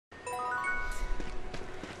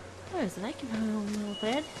is it? I can home, little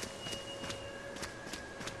bed.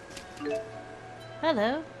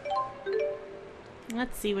 Hello.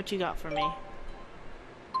 Let's see what you got for me.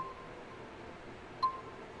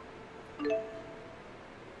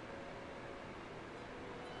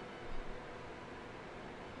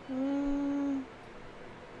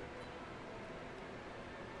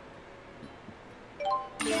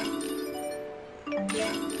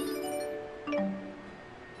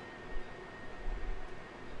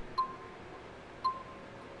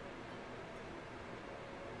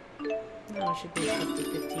 Oh, it should be up to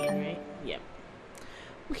 15, right? Yep.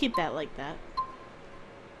 We'll keep that like that.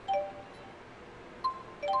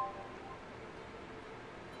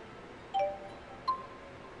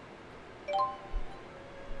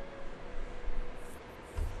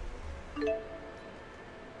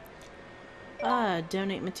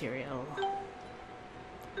 Donate material.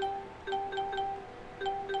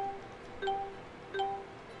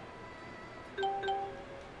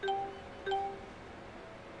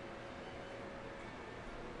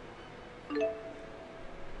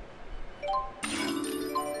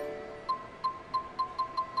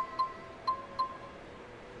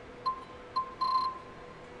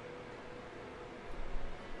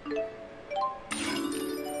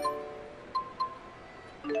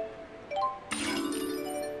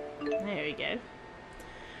 There we go.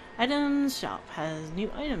 Items shop has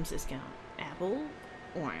new items discount. Apple,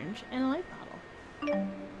 orange, and a light bottle.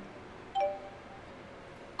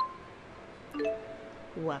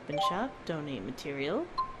 Weapon shop, donate material.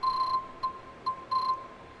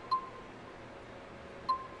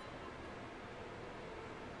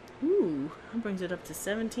 Ooh, that brings it up to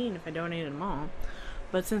 17 if I donate them all.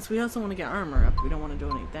 But since we also want to get armor up, we don't want to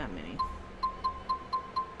donate that many.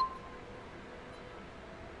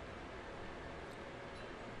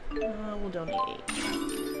 We'll donate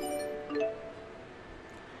 8.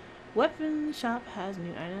 Weapon shop has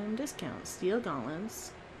new item discount. Steel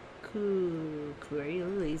gauntlets. Query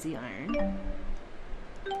lazy iron.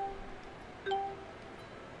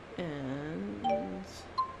 And I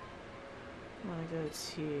want to go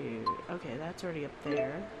to... Okay, that's already up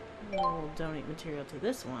there. We'll donate material to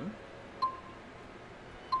this one.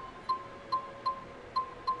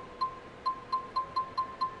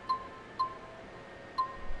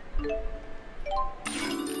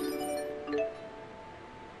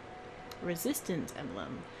 Resistance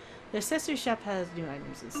emblem. The accessory shop has new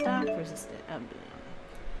items in stock. Resistant emblem.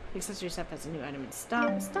 The accessory shop has a new item in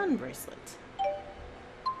stock. Stun bracelet.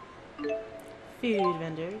 Food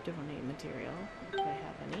vendor. Donate material if I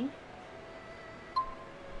have any.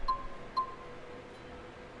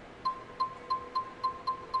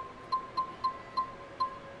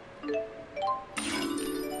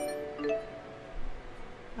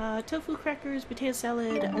 Tofu crackers, potato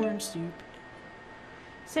salad, orange soup.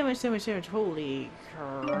 Sandwich. Holy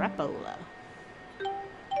crapola.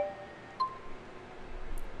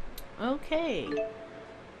 Okay.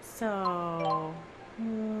 So...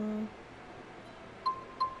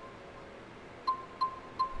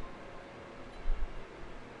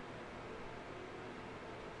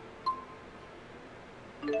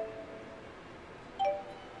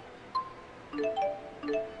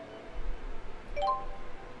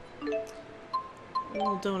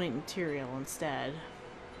 We'll donate material instead.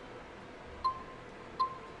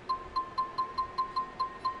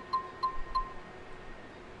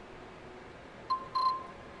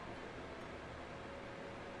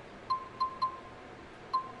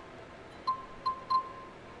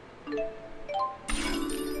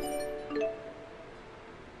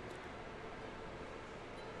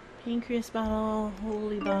 Pancreas bottle,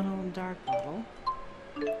 holy bottle, dark bottle.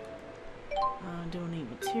 Donate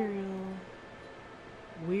material.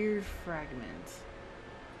 Weird fragment.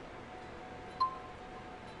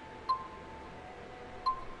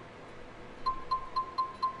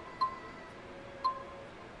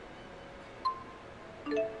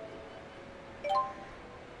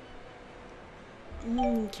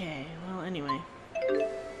 Okay, well, anyway.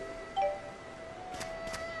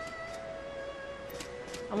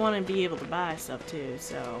 I want to be able to buy stuff too,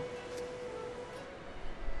 so...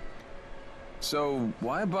 So,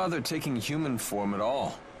 why bother taking human form at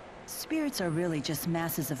all? Spirits are really just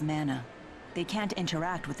masses of mana. They can't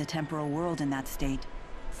interact with the temporal world in that state.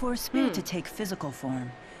 For a spirit to take physical form,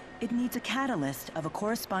 it needs a catalyst of a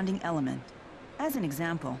corresponding element. As an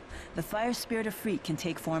example, the fire spirit of Freak can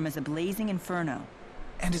take form as a blazing inferno.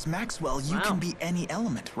 And as Maxwell, you can be any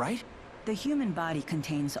element, right? The human body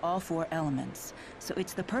contains all 4 elements, so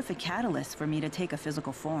it's the perfect catalyst for me to take a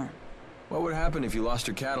physical form. What would happen if you lost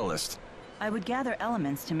your catalyst? I would gather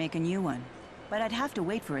elements to make a new one, but I'd have to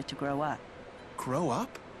wait for it to grow up. Grow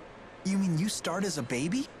up? You mean you start as a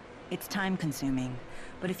baby? It's time-consuming,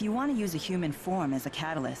 but if you want to use a human form as a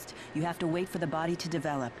catalyst, you have to wait for the body to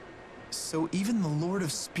develop. So even the Lord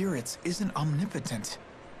of Spirits isn't omnipotent.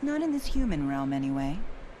 Not in this human realm, anyway.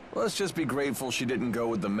 Let's just be grateful she didn't go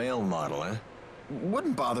with the male model, eh?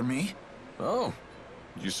 Wouldn't bother me. Oh,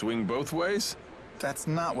 you swing both ways? That's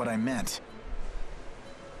not what I meant.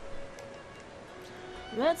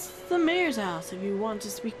 That's the mayor's house. If you want to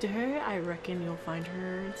speak to her, I reckon you'll find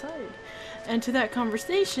her inside. And to that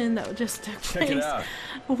conversation that just took place. Check it out.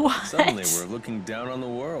 What? Suddenly we're looking down on the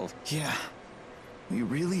world. Yeah, we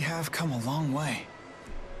really have come a long way.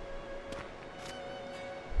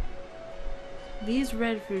 These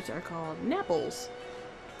red fruits are called apples.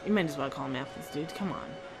 You might as well call them apples, dude. Come on.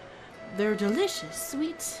 They're delicious,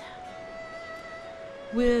 sweet,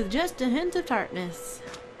 with just a hint of tartness.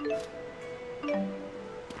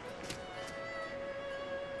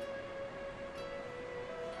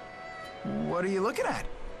 What are you looking at?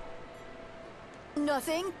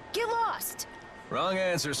 Nothing. Get lost. Wrong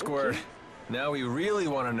answer, Squirt. Now we really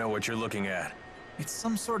want to know what you're looking at. It's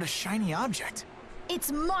some sort of shiny object.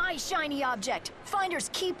 It's my shiny object. Finders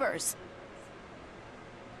keepers.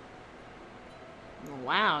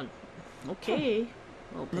 Wow. Okay.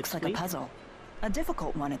 Looks like a puzzle. A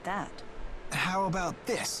difficult one at that. How about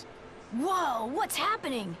this? Whoa, what's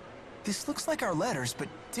happening? This looks like our letters, but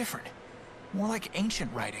different. More like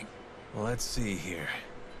ancient writing. Let's see here.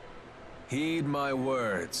 Heed my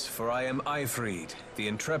words, for I am Ifrid, the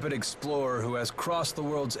intrepid explorer who has crossed the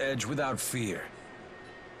world's edge without fear.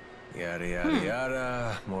 Yada yada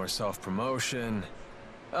yada, more self-promotion.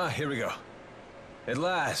 Here we go. At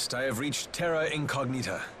last, I have reached Terra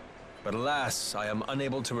Incognita. But alas, I am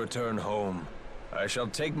unable to return home. I shall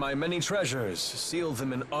take my many treasures, seal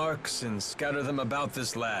them in arks, and scatter them about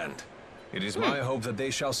this land. It is my hope that they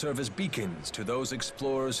shall serve as beacons to those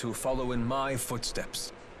explorers who follow in my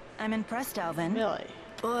footsteps. I'm impressed, Alvin. Really?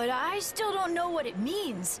 But I still don't know what it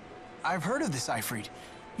means. I've heard of this Ifrid.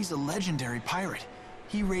 He's a legendary pirate.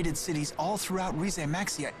 He raided cities all throughout Rize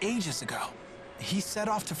Maxia ages ago. He set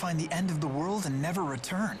off to find the end of the world and never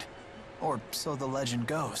returned. Or so the legend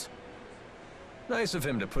goes. Nice of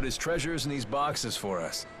him to put his treasures in these boxes for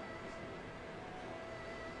us.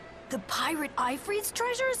 The pirate Ifrid's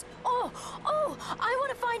treasures? Oh, I want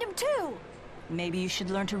to find him too. Maybe you should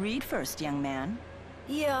learn to read first, young man.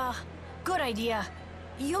 Yeah, good idea.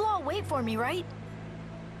 You'll all wait for me, right?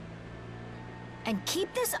 And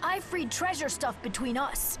keep this Ifrid treasure stuff between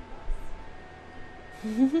us.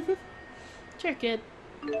 Sure, kid.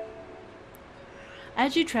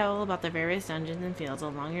 As you travel about the various dungeons and fields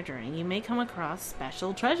along your journey, you may come across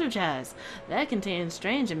special treasure chests that contain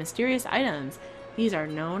strange and mysterious items. These are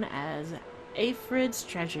known as Ifrid's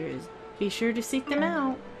treasures. Be sure to seek them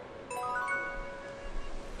out.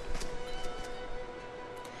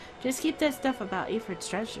 Just keep that stuff about Ifrid's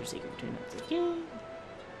treasure secret between us, okay?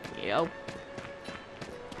 Yep.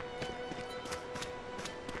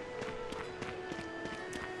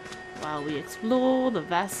 While we explore the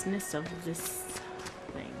vastness of this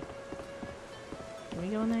thing. Can we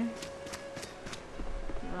go in there?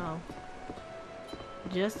 Oh.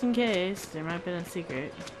 Just in case, there might have been a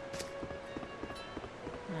secret.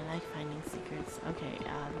 I like finding secrets. Okay,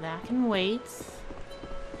 that can wait.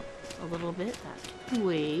 A little bit. That can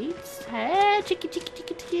wait. Hey, chicky.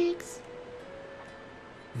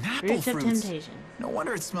 Apple Fruits of fruits. temptation. No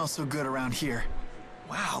wonder it smells so good around here.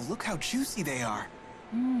 Wow, look how juicy they are.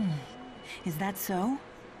 Is that so?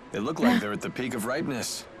 They look like they're at the peak of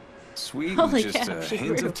ripeness. Sweet Holy with just cow, a she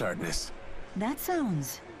hint grew. of tartness. That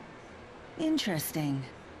sounds interesting.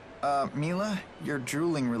 Mila, you're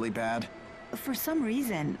drooling really bad. For some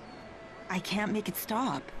reason, I can't make it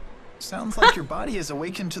stop. Sounds like your body is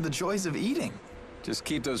awakened to the joys of eating. Just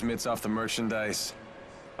keep those mitts off the merchandise.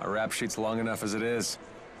 Our rap sheet's long enough as it is.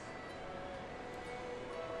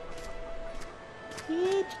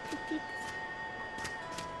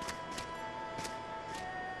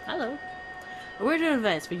 Hello. A word of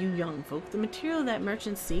advice for you young folk. The material that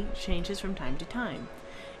merchants seek changes from time to time.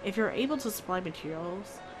 If you're able to supply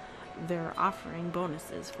materials they're offering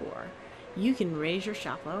bonuses for, you can raise your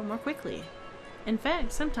shop level more quickly. In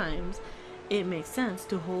fact, sometimes it makes sense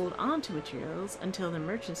to hold on to materials until the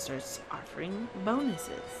merchant starts offering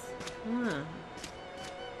bonuses.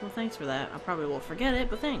 Well, thanks for that. I probably will forget it,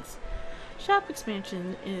 but thanks. Shop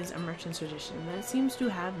expansion is a merchant's tradition that seems to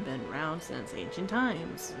have been around since ancient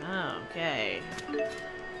times. Okay.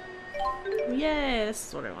 Yay, this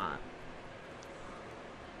is what I want.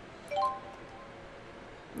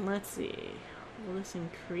 Let's see. Will this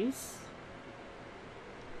increase?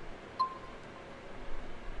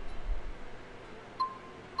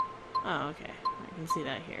 Oh, okay. I can see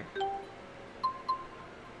that here.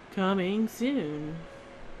 Coming soon.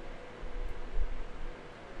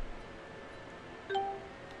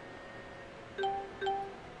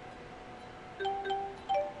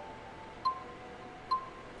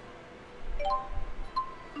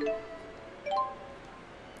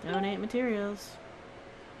 Donate materials.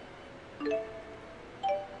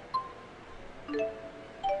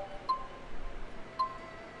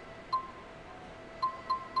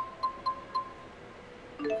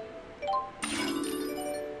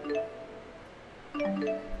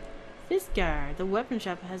 Fiskar, the weapon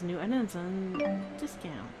shop has new items on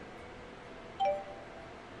discount.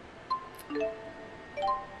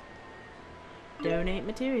 Donate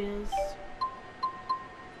materials.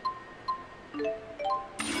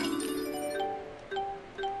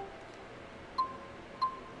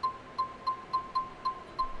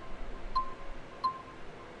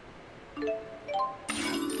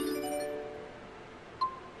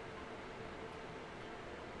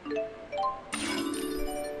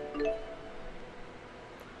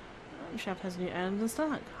 Shop has new items in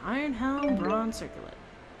stock. Iron Helm, Bronze Circlet.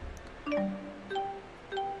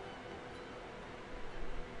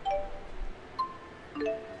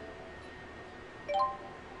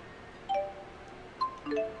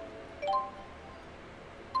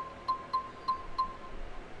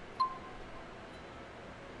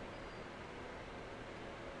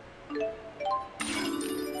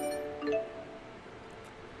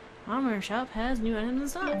 Armor Shop has new items in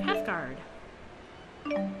stock. Half guard.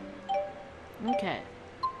 Okay.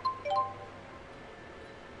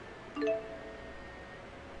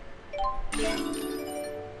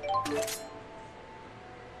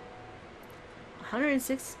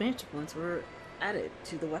 $106 expansion points were added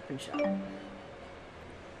to the weapon shop.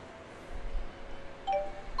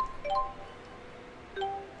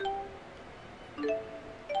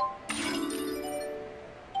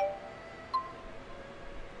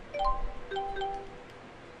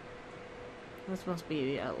 This must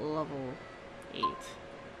be at level 8.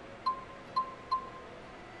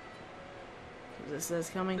 This says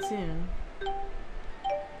coming soon.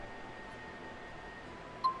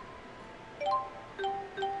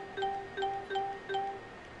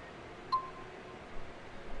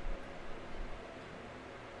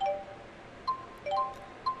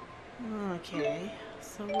 Okay,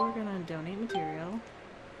 so we're gonna donate material.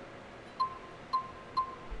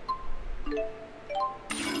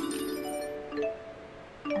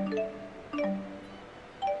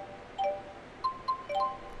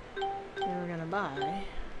 Buy.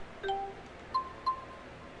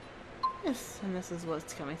 Yes, and this is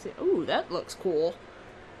what's coming to. Ooh, that looks cool.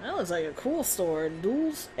 That looks like a cool sword.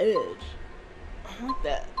 Duel's Edge. I like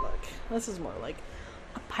that look. This is more like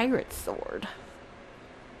a pirate sword.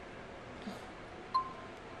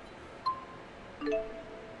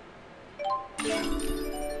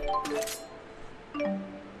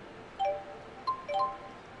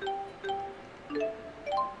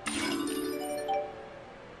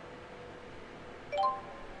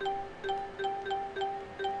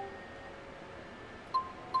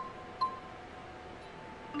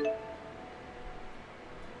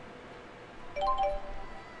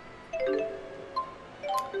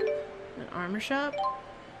 An armor shop?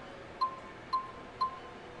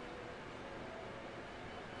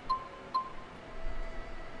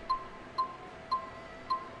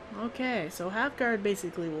 Okay, so half guard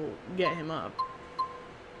basically will get him up.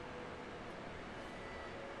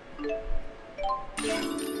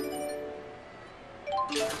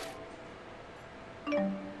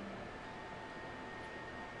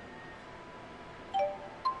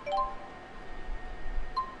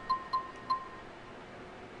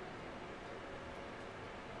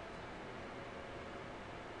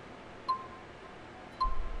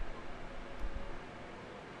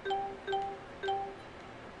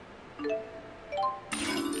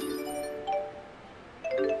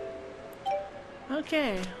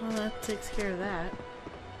 Okay, well that takes care of that.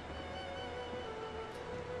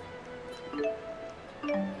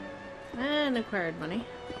 And acquired money.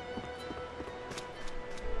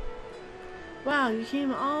 Wow, you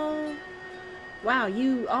came all... Wow,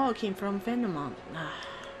 you all came from Phenomont.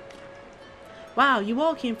 Wow, you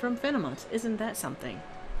all came from Phenomont. Isn't that something?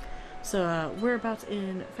 So, whereabouts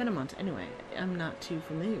in Phenomont anyway? I'm not too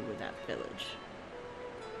familiar with that village.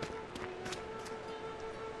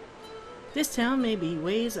 This town may be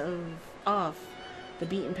ways off the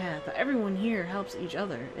beaten path, but everyone here helps each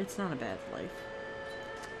other. It's not a bad life.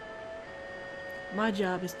 My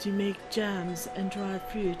job is to make jams and dried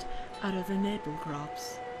fruit out of the maple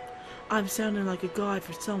crops. I'm sounding like a guy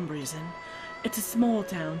for some reason. It's a small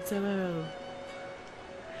town, so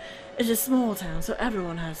It's a small town, so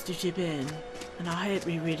everyone has to chip in. And I hate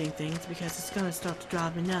rereading things because it's gonna start to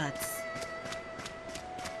drive me nuts.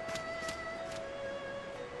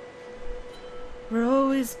 We're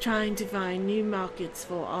always trying to find new markets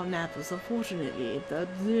for our apples. Unfortunately, the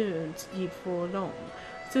don't keep for long,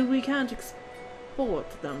 so we can't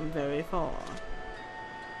export them very far.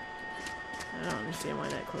 I don't understand why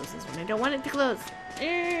that closes when I don't want it to close.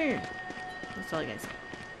 That's all I gotta say.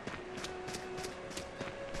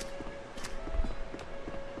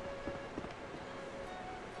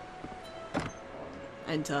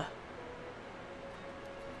 Enter.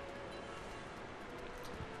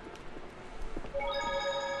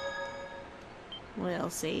 We'll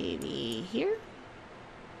save here.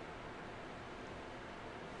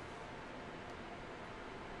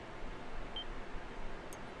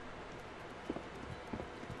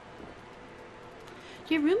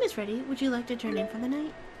 Your room is ready. Would you like to turn in for the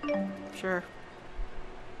night? Sure.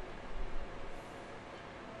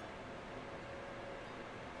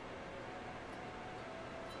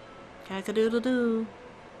 Cock-a-doodle-doo.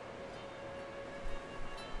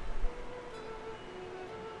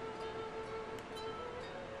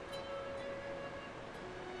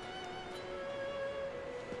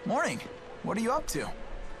 Morning. What are you up to?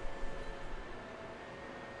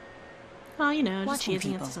 Oh, you know, just Watching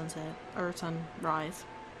gazing at people. the sunset or sunrise.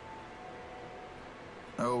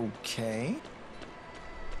 Okay.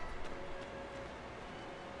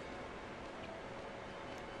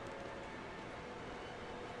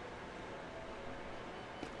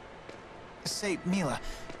 Say, Mila,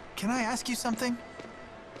 can I ask you something?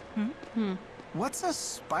 What's a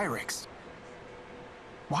Spyrix?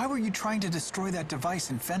 Why were you trying to destroy that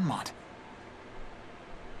device in Fenmont?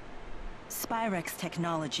 Spyrex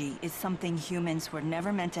technology is something humans were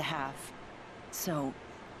never meant to have. So,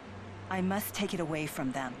 I must take it away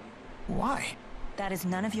from them. Why? That is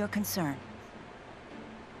none of your concern.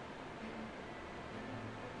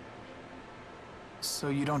 So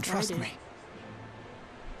you don't trust do. me?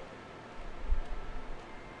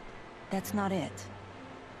 That's not it.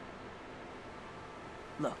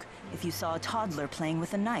 Look, if you saw a toddler playing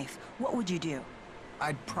with a knife, what would you do?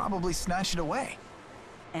 I'd probably snatch it away.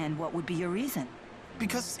 And what would be your reason?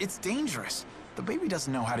 Because it's dangerous. The baby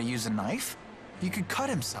doesn't know how to use a knife. He could cut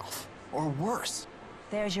himself, or worse.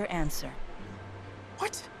 There's your answer.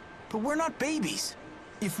 What? But we're not babies.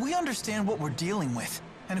 If we understand what we're dealing with,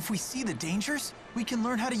 and if we see the dangers, we can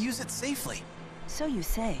learn how to use it safely. So you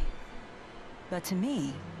say. But to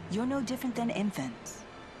me, you're no different than infants.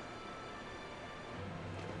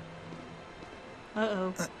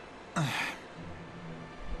 Uh-oh.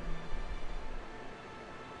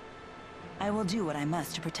 I will do what I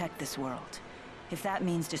must to protect this world. If that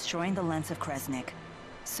means destroying the lens of Kresnik,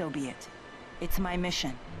 so be it. It's my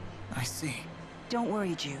mission. I see. Don't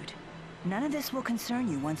worry, Jude. None of this will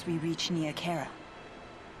concern you once we reach Nia Kara.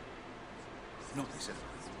 No, they said.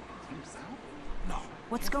 No.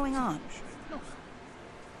 What's going on?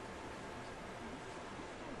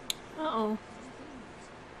 Uh-oh.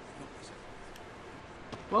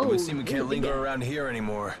 Whoa. It would seem we can't really big linger guy. around here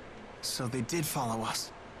anymore. So they did follow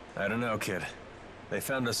us. I don't know, kid. They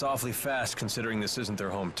found us awfully fast considering this isn't their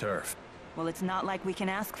home turf. Well, it's not like we can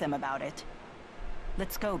ask them about it.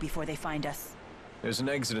 Let's go before they find us. There's an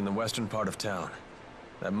exit in the western part of town.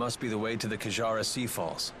 That must be the way to the Kajara Sea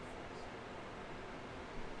Falls.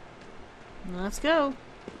 Let's go.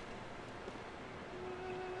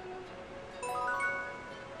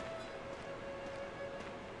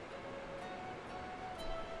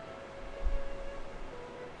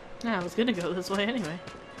 Yeah, I was gonna go this way anyway.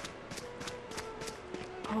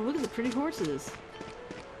 Oh, look at the pretty horses.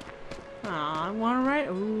 Aw, I wanna ride.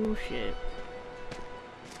 Oh, shit.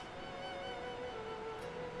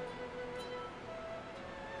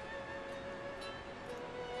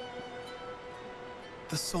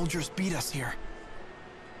 The soldiers beat us here.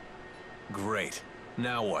 Great.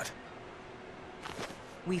 Now what?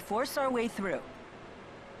 We force our way through.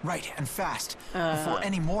 Right, and fast, before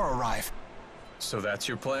any more arrive. So that's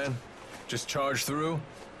your plan? Just charge through?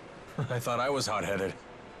 I thought I was hot-headed.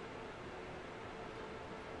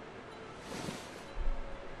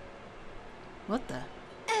 What the?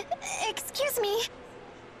 Excuse me.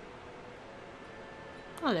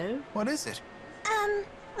 Hello. What is it?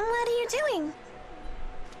 What are you doing?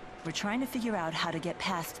 We're trying to figure out how to get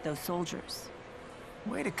past those soldiers.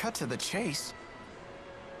 Way to cut to the chase.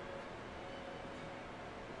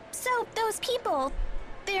 So, those people,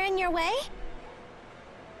 they're in your way?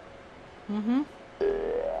 Mm-hmm.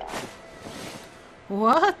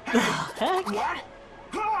 What the heck? What?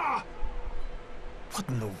 Ah! What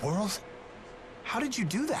in the world? How did you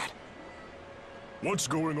do that? What's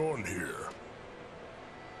going on here?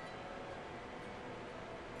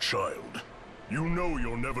 Child, you know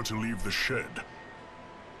you're never to leave the shed.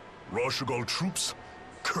 Rashagal troops?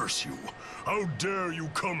 Curse you! How dare you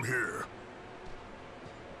come here?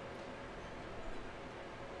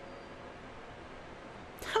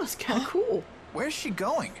 That was kind of cool. Where's she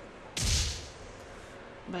going?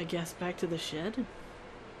 I guess back to the shed.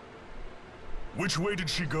 Which way did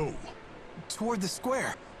she go? Toward the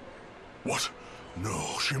square. What?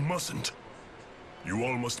 No, she mustn't. You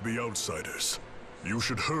all must be outsiders. You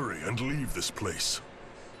should hurry and leave this place.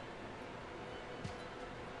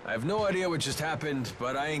 I have no idea what just happened,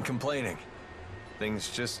 but I ain't complaining. Things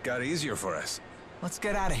just got easier for us. Let's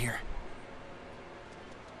get out of here.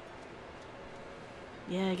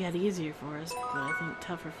 Yeah, it got easier for us, but I think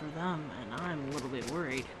tougher for them, and I'm a little bit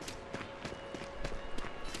worried.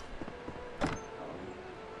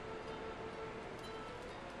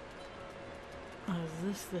 Oh, is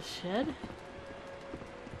this the shed?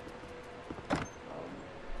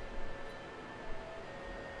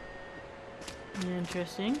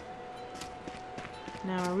 Interesting.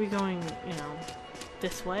 Now, are we going, you know,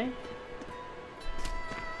 this way?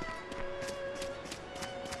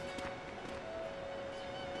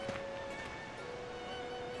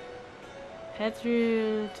 Head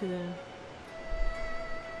through to the...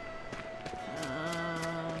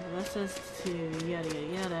 this is to yada yada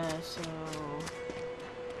yada, so...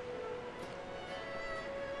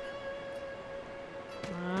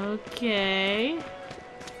 Okay.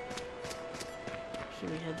 Should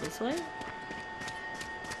we head this way?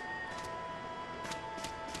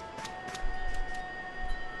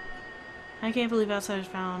 I can't believe outsiders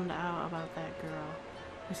found out about that girl.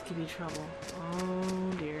 This could be trouble.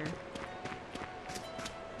 Oh dear.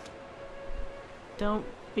 Don't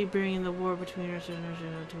be bringing the war between us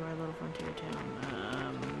and to our little frontier town.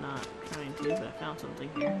 I'm not trying to, but I found something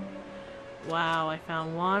here. Wow, I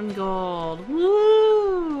found 1 gold.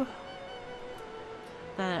 Woo!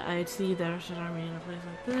 That I'd see the Russian army in a place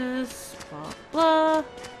like this. Blah blah.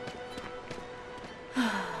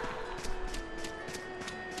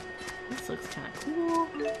 This looks kind of cool.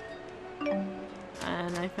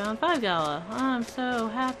 And I found 5 gala. Oh, I'm so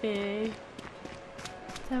happy.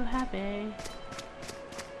 So happy.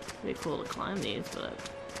 It'd be cool to climb these, but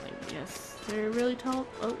I guess they're really tall.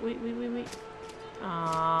 Oh, wait.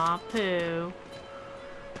 Aw, poo.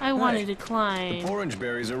 I wanted to climb. The orange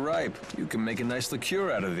berries are ripe. You can make a nice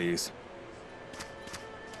liqueur out of these.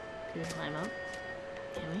 Can we climb up?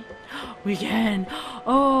 Can we? We can!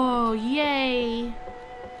 Oh, yay!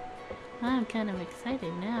 I'm kind of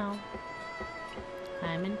excited now.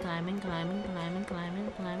 Climb it.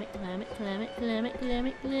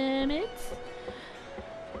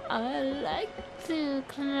 I like to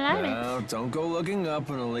climb it. Now, don't go looking up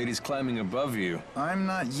when a lady's climbing above you. I'm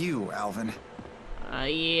not you, Alvin.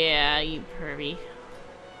 Yeah, you pervy.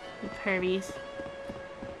 You pervies.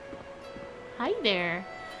 Hi there.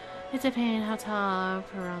 It's a pain how tall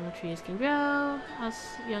up around the trees can grow.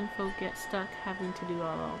 Us young folk get stuck having to do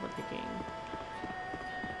all the picking.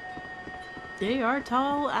 They are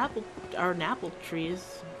tall apple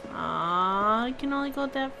trees. I can only go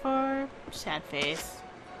that far. Sad face.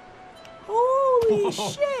 Holy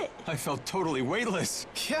shit! I felt totally weightless.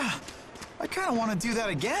 Yeah, I kind of want to do that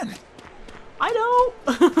again. I don't!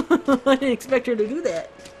 I didn't expect her to do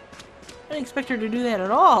that. I didn't expect her to do that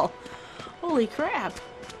at all. Holy crap.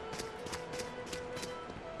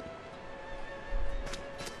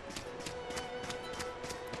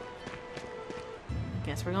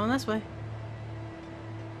 Guess we're going this way.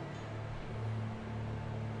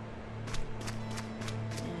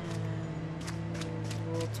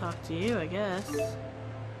 And we'll talk to you, I guess.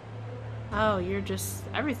 Oh, you're just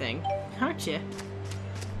everything, aren't you?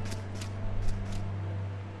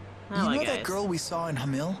 Oh, You know that girl we saw in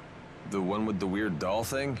Hamil? The one with the weird doll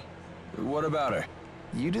thing? What about her?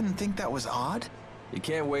 You didn't think that was odd? You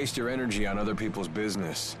can't waste your energy on other people's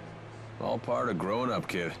business. All part of growing up,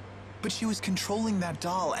 kid. But she was controlling that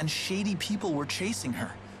doll and shady people were chasing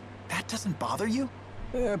her. That doesn't bother you?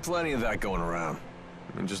 Yeah, plenty of that going around.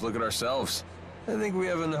 I mean, just look at ourselves. I think we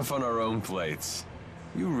have enough on our own plates.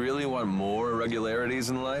 You really want more irregularities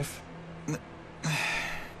in life?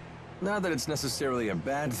 Not that it's necessarily a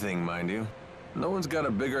bad thing, mind you. No one's got a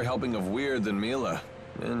bigger helping of weird than Mila,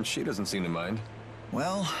 and she doesn't seem to mind.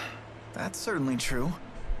 Well, that's certainly true.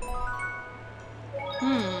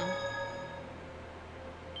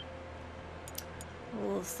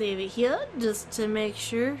 We'll save it here just to make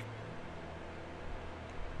sure.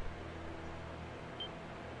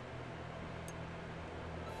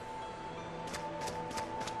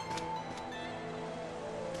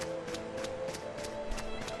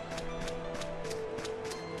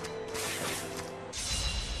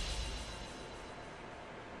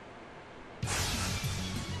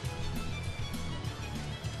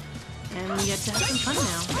 we get to have some fun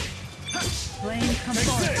now. Flame come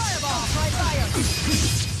forward.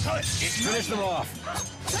 Finish them off.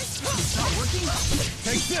 It's not working.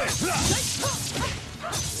 Take this.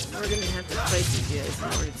 We're gonna have to fight these guys in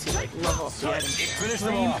order to like level up the items. Finish them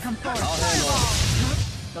Flame off. come forward. I'll handle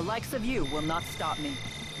it. The likes of you will not stop me.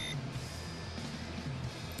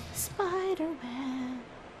 Spider-Man.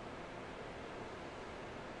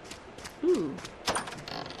 Ooh.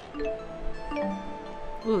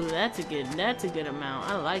 Ooh, that's a good amount.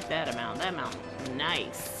 I like that amount. That amount is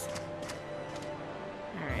nice.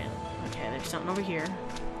 Alright. Okay, there's something over here.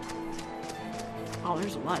 Oh,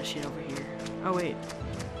 there's a lot of shit over here. Oh, wait.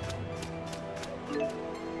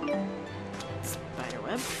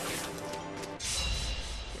 Spiderweb. Get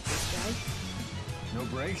this guy. No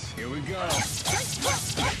breaks. Here we go.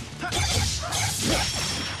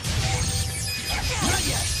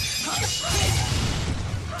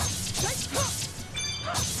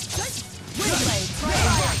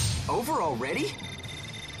 Over already?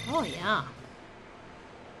 Oh, yeah.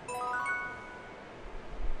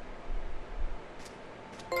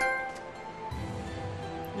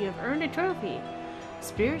 You have earned a trophy.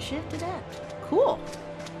 Spirit Shift Adept. Cool.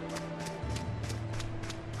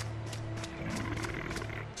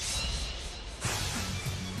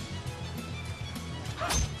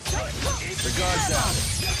 The guard's down.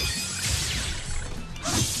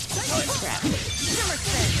 Crap.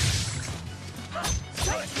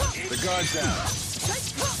 The guard's down.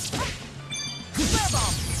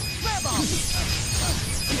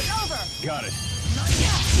 Got it.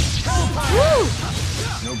 Woo!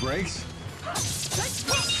 No breaks?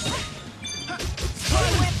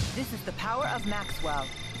 This is the power of Maxwell.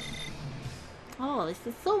 Oh, this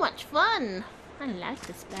is so much fun. I like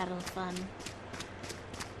this battle fun.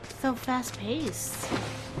 So fast paced.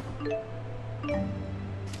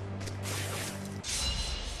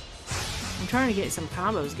 I'm trying to get some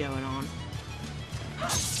combos going on.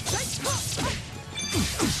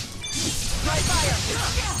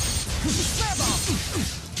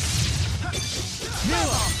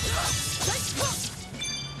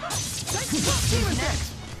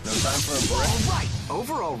 No time for a break? Alright,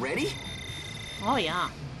 over already? Oh yeah.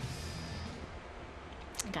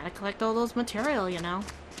 Gotta collect all those material, you know.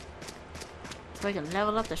 So I can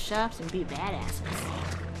level up the shops and be badasses.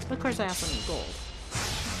 But of course I also need gold.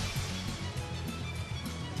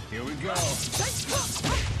 Here we go.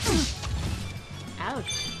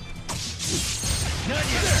 Ouch. Not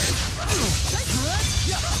yet.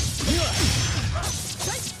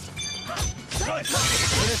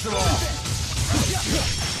 Finish them off.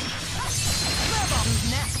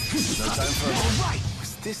 No time for a break. Alright,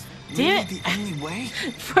 was this Damn really it. the only way?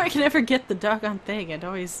 Before I can ever get the doggone thing, it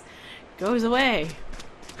always goes away.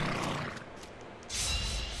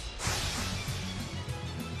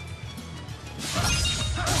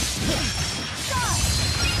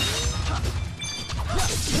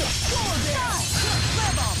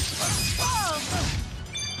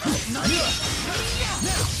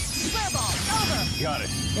 Got it.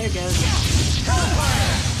 There it goes.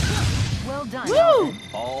 Well done. Woo!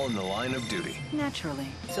 All in the line of duty. Naturally.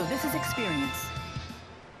 So this is experience.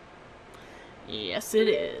 Yes, it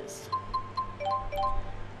is.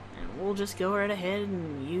 And we'll just go right ahead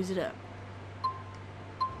and use it up.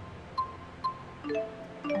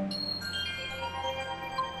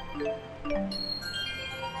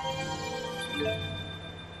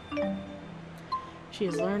 She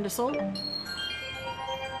has learned Assault.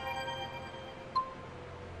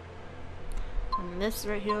 And this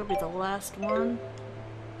right here will be the last one.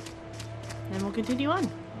 And we'll continue on.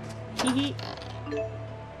 Hee hee.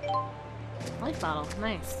 Life bottle,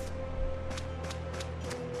 nice.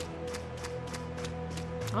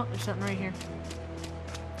 Oh, there's something right here.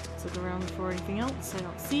 Let's look around for anything else. I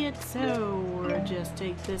don't see it, so we'll just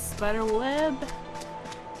take this spider web.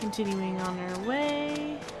 Continuing on our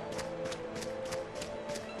way.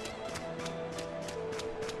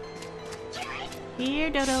 Here,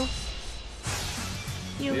 Dodo.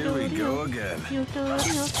 Here we go again. Who's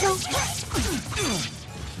next?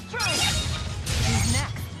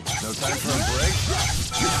 No time for a break?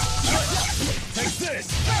 Take this!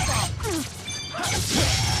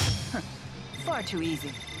 Far too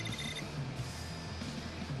easy.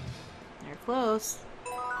 They're close.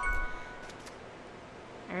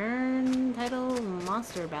 Earn title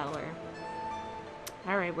Monster Battler.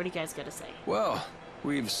 Alright, what do you guys gotta say? Well,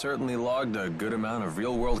 we've certainly logged a good amount of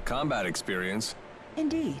real-world combat experience.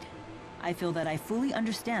 Indeed. I feel that I fully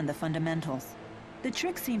understand the fundamentals. The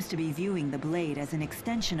trick seems to be viewing the blade as an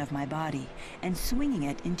extension of my body and swinging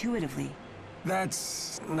it intuitively.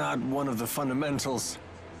 That's not one of the fundamentals.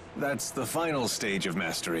 That's the final stage of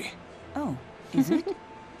mastery. Oh, is it?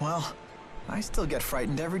 Well, I still get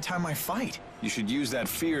frightened every time I fight. You should use that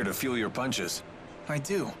fear to fuel your punches. I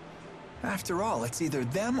do. After all, it's either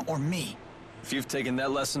them or me. If you've taken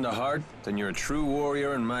that lesson to heart, then you're a true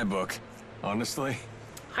warrior in my book. Honestly,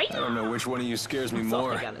 I don't know which one of you scares me That's all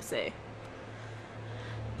more. I gotta say.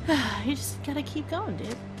 You just gotta keep going,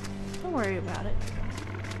 dude. Don't worry about it.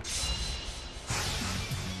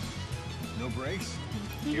 No breaks?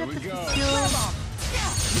 You Here got we the go. skills.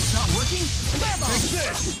 It's not working? Take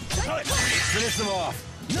this! Finish them off!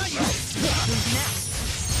 Not yet! Who's next?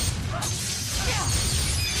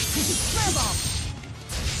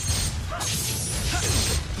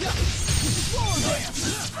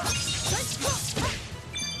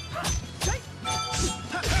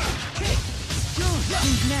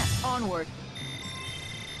 Who's next? Onward.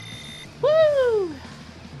 Woo!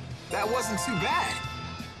 That wasn't too bad.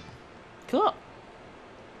 Cool.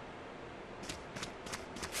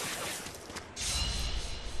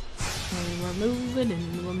 And we're moving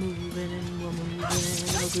and we're moving and we're moving and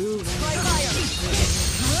we're grooving.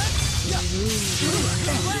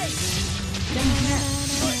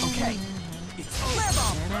 Okay.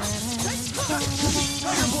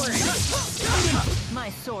 My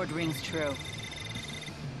sword rings true.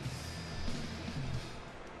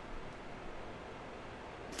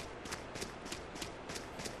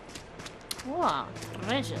 Wow,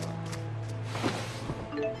 treasure.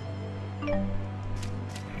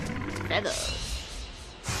 Feathers.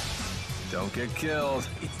 Don't get killed.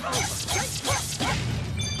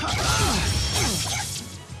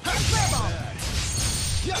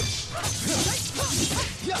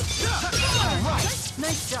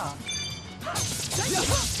 Nice job.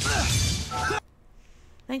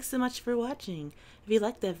 Thanks so much for watching. If you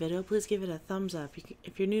liked that video, please give it a thumbs up.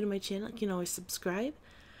 If you're new to my channel, you can always subscribe.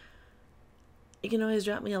 You can always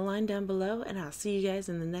drop me a line down below, and I'll see you guys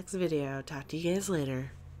in the next video. Talk to you guys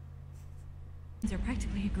later. They're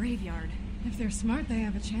practically a graveyard. If they're smart, they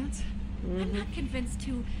have a chance. I'm not convinced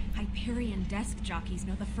two Hyperion desk jockeys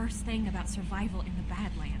know the first thing about survival in the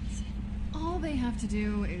Badlands. All they have to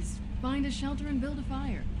do is find a shelter and build a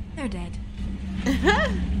fire. They're dead.